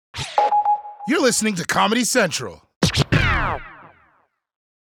You're listening to Comedy Central.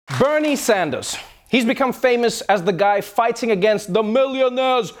 Bernie Sanders. He's become famous as the guy fighting against the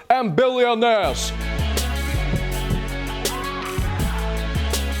millionaires and billionaires.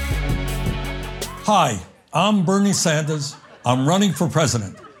 Hi, I'm Bernie Sanders. I'm running for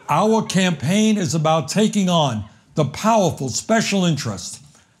president. Our campaign is about taking on the powerful special interests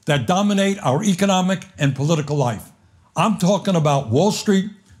that dominate our economic and political life. I'm talking about Wall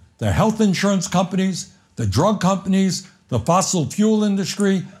Street, the health insurance companies, the drug companies, the fossil fuel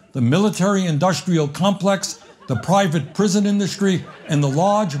industry, the military-industrial complex, the private prison industry, and the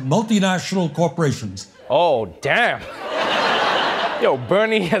large multinational corporations. Oh, damn. Yo,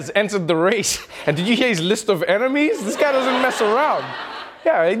 Bernie has entered the race. And did you hear his list of enemies? This guy doesn't mess around.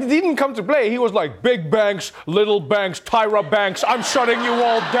 Yeah, he didn't come to play. He was like, big banks, little banks, Tyra Banks, I'm shutting you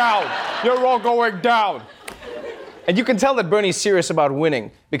all down. You're all going down. And you can tell that Bernie's serious about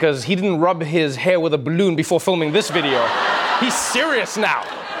winning because he didn't rub his hair with a balloon before filming this video. He's serious now.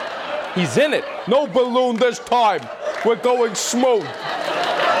 He's in it. No balloon this time. We're going smooth.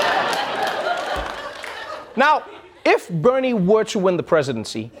 Now, if Bernie were to win the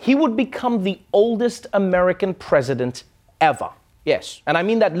presidency, he would become the oldest American president ever. Yes, and I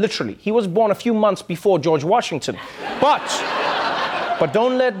mean that literally. He was born a few months before George Washington. But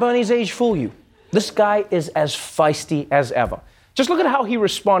don't let Bernie's age fool you. This guy is as feisty as ever. Just look at how he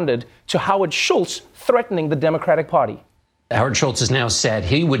responded to Howard Schultz threatening the Democratic Party. Howard Schultz has now said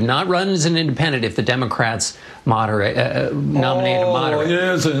he would not run as an independent if the Democrats nominate a moderate.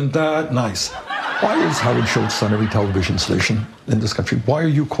 Isn't that nice? Why is Howard Schultz on every television station in this country? Why are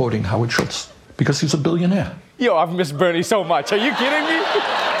you quoting Howard Schultz? Because he's a billionaire. Yo, I've missed Bernie so much. Are you kidding me?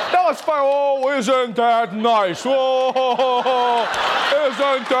 That was fun. Oh, isn't that nice? Oh,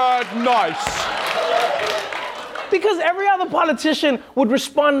 isn't that nice? Because every other politician would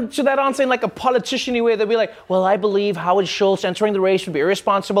respond to that answer in like a politician-y way. They'd be like, well, I believe Howard Schultz entering the race would be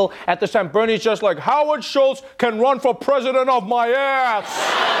irresponsible. At this time, Bernie's just like, Howard Schultz can run for president of my ass.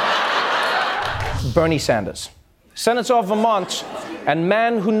 Bernie Sanders, Senator of Vermont, and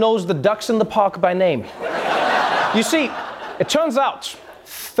man who knows the ducks in the park by name. You see, it turns out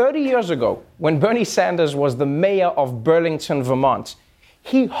 30 years ago, when Bernie Sanders was the mayor of Burlington, Vermont,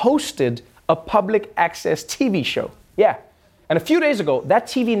 he hosted a public access TV show. Yeah. And a few days ago, that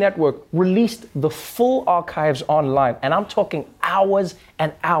TV network released the full archives online. And I'm talking hours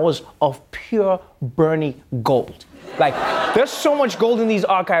and hours of pure Bernie gold. Like, there's so much gold in these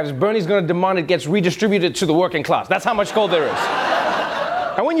archives, Bernie's gonna demand it gets redistributed to the working class. That's how much gold there is.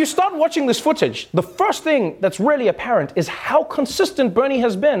 And when you start watching this footage, the first thing that's really apparent is how consistent Bernie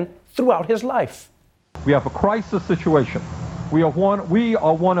has been throughout his life. We have a crisis situation. We are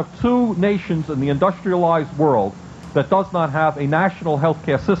one of two nations in the industrialized world that does not have a national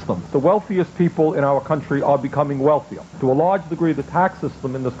healthcare system. The wealthiest people in our country are becoming wealthier. To a large degree, the tax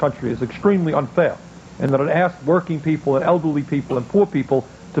system in this country is extremely unfair, and that it asks working people and elderly people and poor people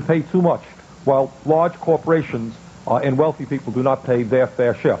to pay too much, while large corporations and wealthy people do not pay their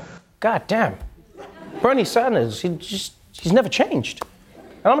fair share. God damn. Bernie Sanders, he's never changed.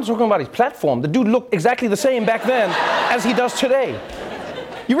 And I'm not talking about his platform. The dude looked exactly the same back then as he does today.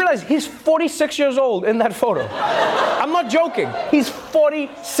 You realize he's 46 years old in that photo. I'm not joking. He's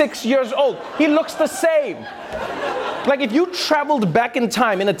 46 years old. He looks the same. Like if you traveled back in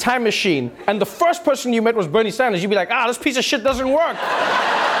time in a time machine and the first person you met was Bernie Sanders, you'd be like, this piece of shit doesn't work.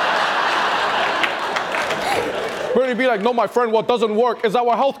 Bernie'd be like, no, my friend, what doesn't work is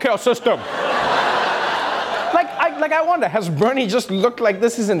our healthcare system. I wonder, has Bernie just looked like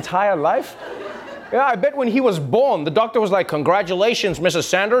this his entire life? Yeah, I bet when he was born, the doctor was like, congratulations, Mrs.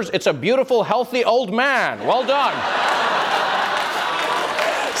 Sanders, it's a beautiful, healthy old man. Well done.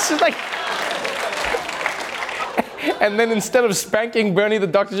 It's like... And then instead of spanking Bernie, the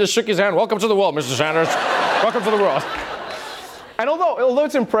doctor just shook his hand. Welcome to the world, Mr. Sanders. Welcome to the world. And although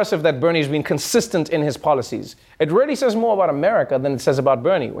it's impressive that Bernie's been consistent in his policies, it really says more about America than it says about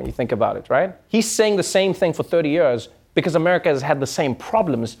Bernie when you think about it, right? He's saying the same thing for 30 years because America has had the same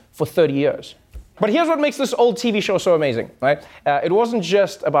problems for 30 years. But here's what makes this old TV show so amazing, right? It wasn't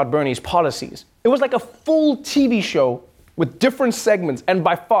just about Bernie's policies. It was like a full TV show with different segments, and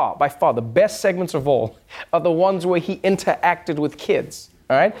by far, the best segments of all are the ones where he interacted with kids,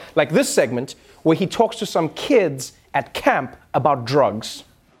 all right? Like this segment where he talks to some kids at camp about drugs.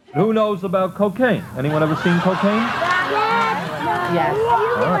 Who knows about cocaine? Anyone ever seen cocaine? Yes.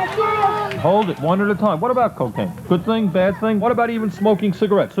 Right. Hold it, one at a time. What about cocaine? Good thing, bad thing? What about even smoking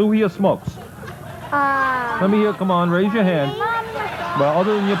cigarettes? Who here smokes? Let me hear, come on, raise your hand. Well,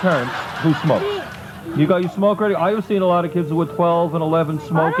 other than your parents, who smokes? You got your smoke ready? I have seen a lot of kids who were 12 and 11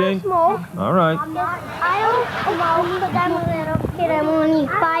 smoking. I don't smoke. All right. I don't smoke because I'm a little kid. I'm only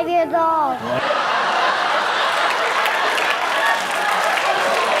 5 years old.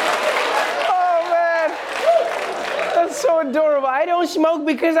 Oh, man. That's so adorable. I don't smoke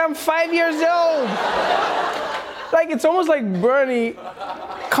because I'm 5 years old. Like, it's almost like Bernie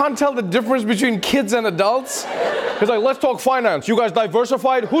can't tell the difference between kids and adults. He's like, let's talk finance. You guys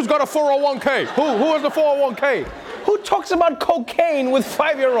diversified? Who's got a 401k? Who has the 401k? Who talks about cocaine with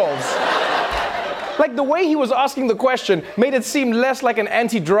 5-year-olds? Like, the way he was asking the question made it seem less like an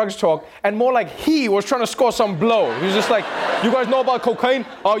anti-drugs talk and more like he was trying to score some blow. He was just like, you guys know about cocaine?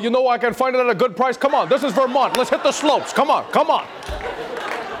 You know I can find it at a good price? Come on, this is Vermont. Let's hit the slopes. Come on, come on.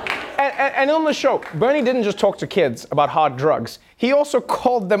 And on the show, Bernie didn't just talk to kids about hard drugs. He also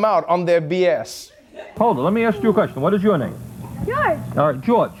called them out on their BS. Hold on, let me ask you a question. What is your name? George. All right,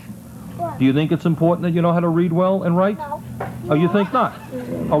 George. What? Do you think it's important that you know how to read well and write? No. Oh, you think not?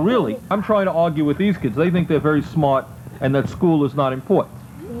 Oh, really? I'm trying to argue with these kids. They think they're very smart and that school is not important.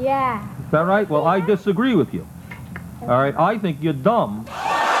 Yeah. Is that right? Well, I disagree with you. All right, I think you're dumb.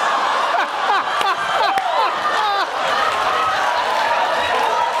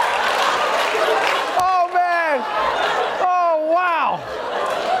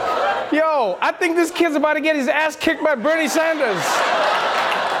 Yo, I think this kid's about to get his ass kicked by Bernie Sanders.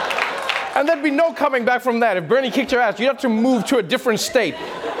 And there'd be no coming back from that. If Bernie kicked your ass, you'd have to move to a different state.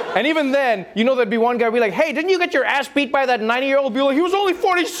 And even then, you know there'd be one guy be like, hey, didn't you get your ass beat by that 90-year-old? Be like, he was only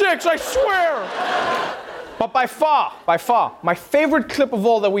 46, I swear. But by far, my favorite clip of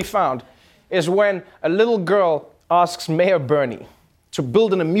all that we found is when a little girl asks Mayor Bernie to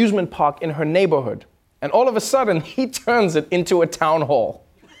build an amusement park in her neighborhood. And all of a sudden, he turns it into a town hall.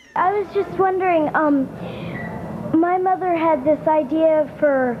 I was just wondering, my mother had this idea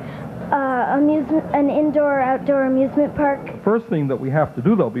for an indoor-outdoor amusement park. First thing that we have to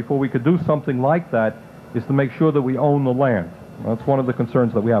do, though, before we could do something like that, is to make sure that we own the land. That's one of the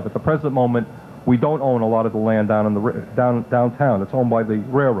concerns that we have. At the present moment, we don't own a lot of the land down in the downtown. It's owned by the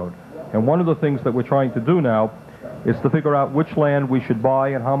railroad. And one of the things that we're trying to do now is to figure out which land we should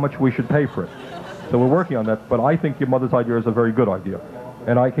buy and how much we should pay for it. So we're working on that, but I think your mother's idea is a very good idea.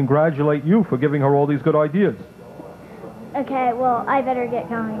 And I congratulate you for giving her all these good ideas. Okay, well, I better get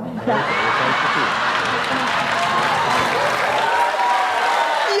going. So.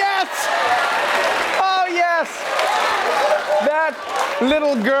 Yes! Oh, yes! That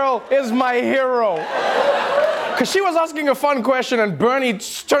little girl is my hero. Because she was asking a fun question and Bernie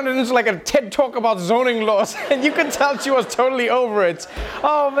turned it into like a TED talk about zoning laws. And you could tell she was totally over it.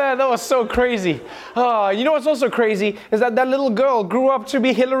 Oh man, that was so crazy. You know what's also crazy is that little girl grew up to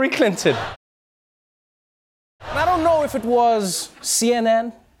be Hillary Clinton. And I don't know if it was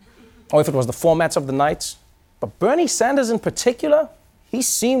CNN or if it was the formats of the night, but Bernie Sanders in particular, he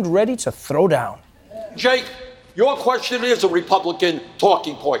seemed ready to throw down. Jake, your question is a Republican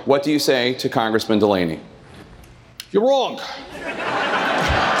talking point. What do you say to Congressman Delaney? You're wrong.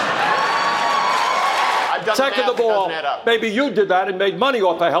 Second of all, maybe you did that and made money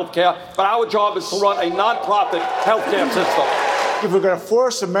off of health care, but our job is to run a nonprofit health care system. If we're going to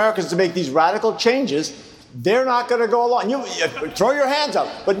force Americans to make these radical changes, they're not going to go along. You throw your hands up,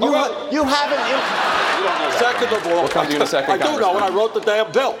 but you haven't. You don't know that. Second of all, we'll come to you in a second, I do know, and I wrote the damn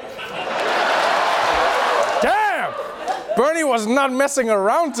bill. Damn! Bernie was not messing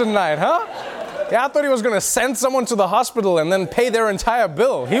around tonight, huh? Yeah, I thought he was going to send someone to the hospital and then pay their entire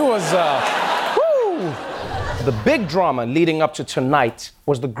bill. He was, woo! The big drama leading up to tonight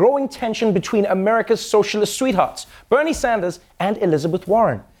was the growing tension between America's socialist sweethearts, Bernie Sanders and Elizabeth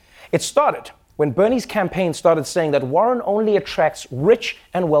Warren. It started when Bernie's campaign started saying that Warren only attracts rich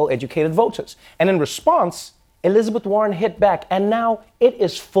and well-educated voters. And in response, Elizabeth Warren hit back, and now it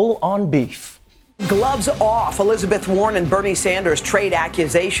is full-on beef. Gloves off. Elizabeth Warren and Bernie Sanders trade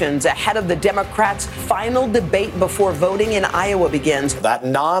accusations ahead of the Democrats' final debate before voting in Iowa begins. That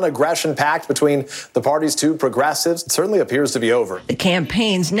non-aggression pact between the party's two progressives certainly appears to be over. The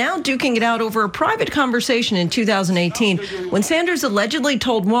campaigns now duking it out over a private conversation in 2018 when Sanders allegedly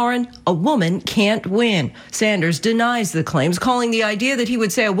told Warren a woman can't win. Sanders denies the claims, calling the idea that he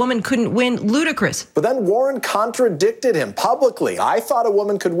would say a woman couldn't win ludicrous. But then Warren contradicted him publicly. I thought a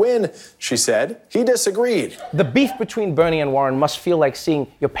woman could win, she said. He disagreed. The beef between Bernie and Warren must feel like seeing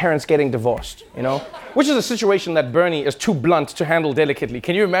your parents getting divorced, you know? Which is a situation that Bernie is too blunt to handle delicately.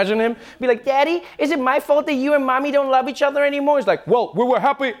 Can you imagine him? Be like, Daddy, is it my fault that you and Mommy don't love each other anymore? He's like, well, we were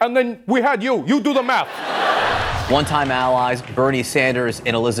happy and then we had you. You do the math. One-time allies, Bernie Sanders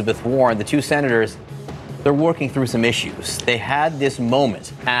and Elizabeth Warren, the two senators, they're working through some issues. They had this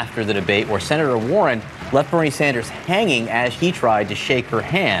moment after the debate where Senator Warren left Bernie Sanders hanging as he tried to shake her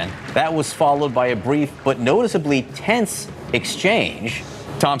hand. That was followed by a brief but noticeably tense exchange.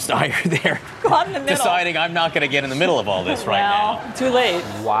 Tom Steyer there Caught in the middle. deciding I'm not going to get in the middle of all this right now. Too late.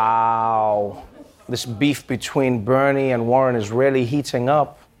 Wow. This beef between Bernie and Warren is really heating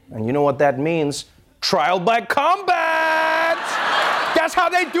up. And you know what that means? Trial by combat! That's how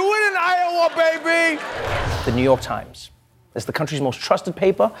they do it in Iowa, baby! The New York Times is the country's most trusted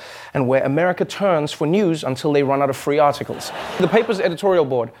paper and where America turns for news until they run out of free articles. The paper's editorial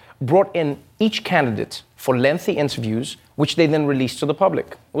board brought in each candidate for lengthy interviews, which they then released to the public.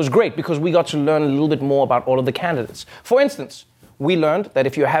 It was great because we got to learn a little bit more about all of the candidates. For instance, we learned that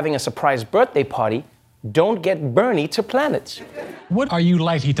if you're having a surprise birthday party, don't get Bernie to plan it. What are you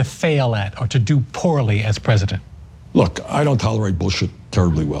likely to fail at or to do poorly as president? Look, I don't tolerate bullshit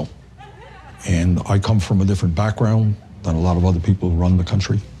terribly well. And I come from a different background than a lot of other people who run the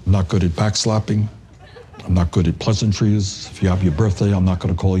country. I'm not good at backslapping. I'm not good at pleasantries. If you have your birthday, I'm not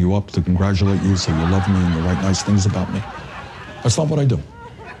going to call you up to congratulate you, say you love me and you write nice things about me. That's not what I do.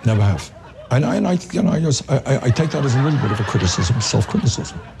 Never have. And I take that as a little bit of a criticism,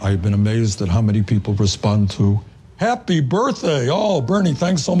 self-criticism. I've been amazed at how many people respond to, happy birthday. Oh, Bernie,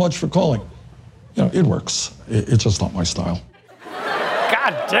 thanks so much for calling. You know, it works. It's just not my style.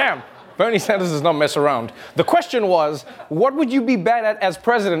 God damn. Bernie Sanders does not mess around. The question was, what would you be bad at as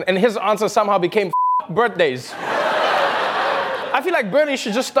president? And his answer somehow became birthdays. I feel like Bernie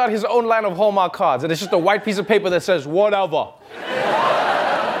should just start his own line of Hallmark cards, and it's just a white piece of paper that says, whatever.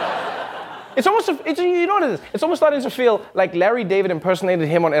 It's almost, you know what it is? It's almost starting to feel like Larry David impersonated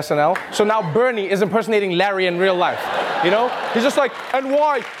him on SNL. So now Bernie is impersonating Larry in real life. You know? He's just like, and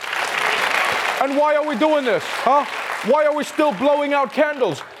why? And why are we doing this? Huh? Why are we still blowing out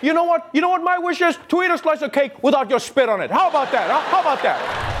candles? You know what? You know what my wish is? To eat a slice of cake without your spit on it. How about that? Huh? How about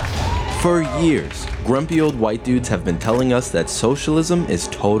that? For years, grumpy old white dudes have been telling us that socialism is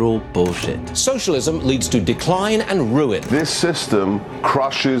total bullshit. Socialism leads to decline and ruin. This system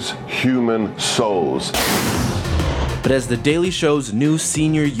crushes human souls. But as the Daily Show's new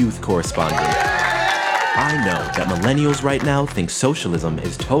senior youth correspondent, I know that millennials right now think socialism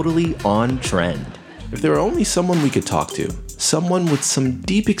is totally on trend. If there were only someone we could talk to, someone with some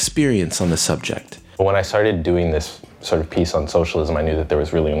deep experience on the subject. When I started doing this sort of piece on socialism, I knew that there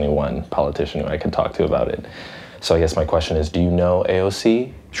was really only one politician who I could talk to about it. So I guess my question is, do you know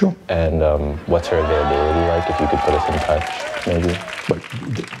AOC? Sure. And what's her availability like, if you could put us in touch, maybe? But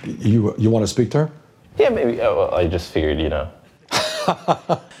you want to speak to her? Yeah, maybe. Well, I just figured, you know.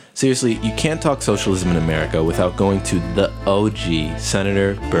 Seriously, you can't talk socialism in America without going to the OG,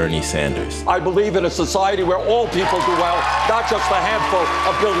 Senator Bernie Sanders. I believe in a society where all people do well, not just a handful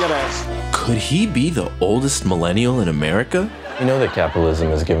of billionaires. Could he be the oldest millennial in America? You know that capitalism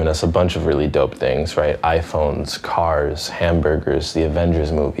has given us a bunch of really dope things, right? iPhones, cars, hamburgers, the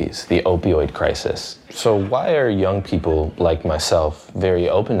Avengers movies, the opioid crisis. So why are young people like myself very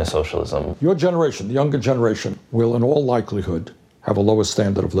open to socialism? Your generation, the younger generation, will in all likelihood have a lower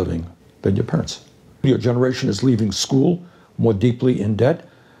standard of living than your parents. Your generation is leaving school more deeply in debt,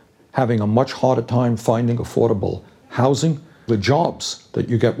 having a much harder time finding affordable housing. The jobs that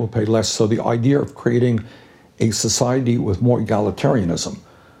you get will pay less. So the idea of creating a society with more egalitarianism,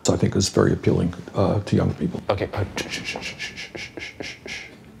 I think, is very appealing to young people. Okay.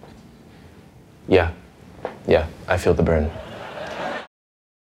 Yeah, I feel the burn.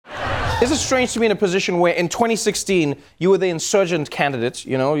 This is strange to be in a position where in 2016 you were the insurgent candidate,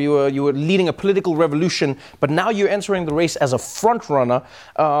 you know, you were leading a political revolution, but now you're entering the race as a front runner.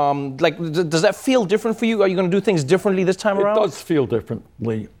 Does that feel different for you? Are you going to do things differently this time around? It does feel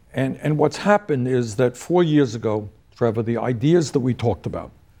differently. And what's happened is that 4 years ago, Trevor, the ideas that we talked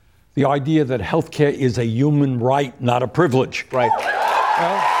about, the idea that healthcare is a human right, not a privilege. Right.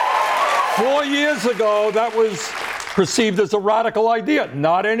 Well, 4 years ago, that was perceived as a radical idea.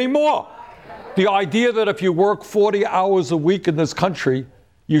 Not anymore. The idea that if you work 40 hours a week in this country,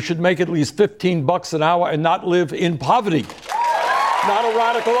 you should make at least $15 an hour and not live in poverty. Not a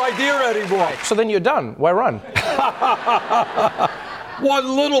radical idea anymore. So then you're done. Why run?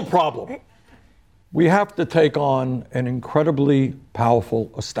 One little problem. We have to take on an incredibly powerful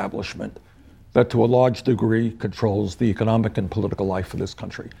establishment that to a large degree controls the economic and political life of this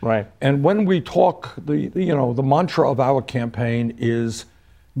country. Right. And when we talk, the mantra of our campaign is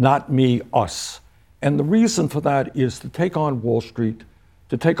not me, us. And the reason for that is to take on Wall Street,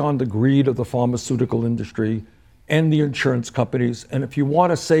 to take on the greed of the pharmaceutical industry, and the insurance companies. And if you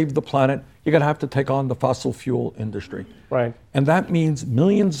want to save the planet, you're going to have to take on the fossil fuel industry. Right. And that means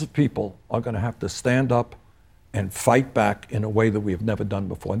millions of people are going to have to stand up and fight back in a way that we have never done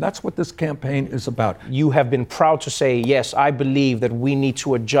before. And that's what this campaign is about. You have been proud to say, yes, I believe that we need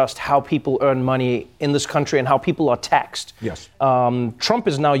to adjust how people earn money in this country and how people are taxed. Yes. Trump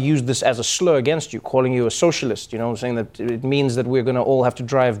has now used this as a slur against you, calling you a socialist, saying that it means that we're going to all have to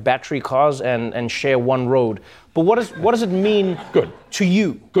drive battery cars and share one road. But what does it mean to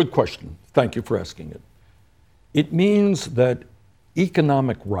you? Good question. Thank you for asking it. It means that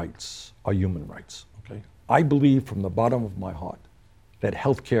economic rights are human rights. I believe from the bottom of my heart that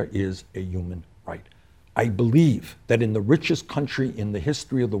healthcare is a human right. I believe that in the richest country in the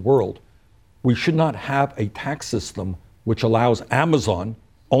history of the world, we should not have a tax system which allows Amazon,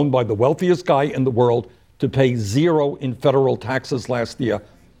 owned by the wealthiest guy in the world, to pay zero in federal taxes last year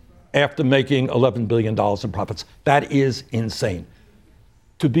after making $11 billion in profits. That is insane.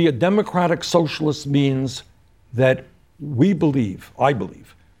 To be a democratic socialist means that I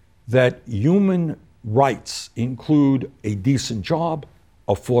believe, that human rights include a decent job,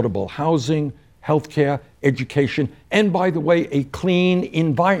 affordable housing, healthcare, education, and by the way, a clean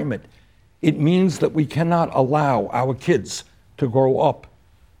environment. It means that we cannot allow our kids to grow up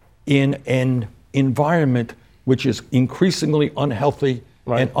in an environment which is increasingly unhealthy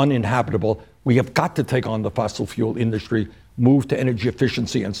and uninhabitable. We have got to take on the fossil fuel industry, move to energy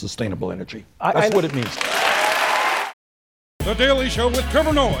efficiency and sustainable energy. That's what it means. The Daily Show with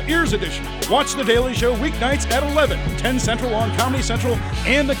Trevor Noah, Ears Edition. Watch The Daily Show weeknights at 11, 10 Central on Comedy Central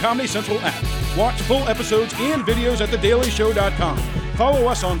and the Comedy Central app. Watch full episodes and videos at thedailyshow.com. Follow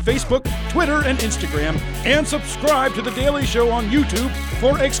us on Facebook, Twitter, and Instagram, and subscribe to The Daily Show on YouTube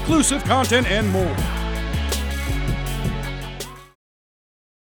for exclusive content and more.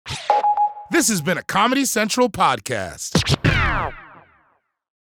 This has been a Comedy Central podcast.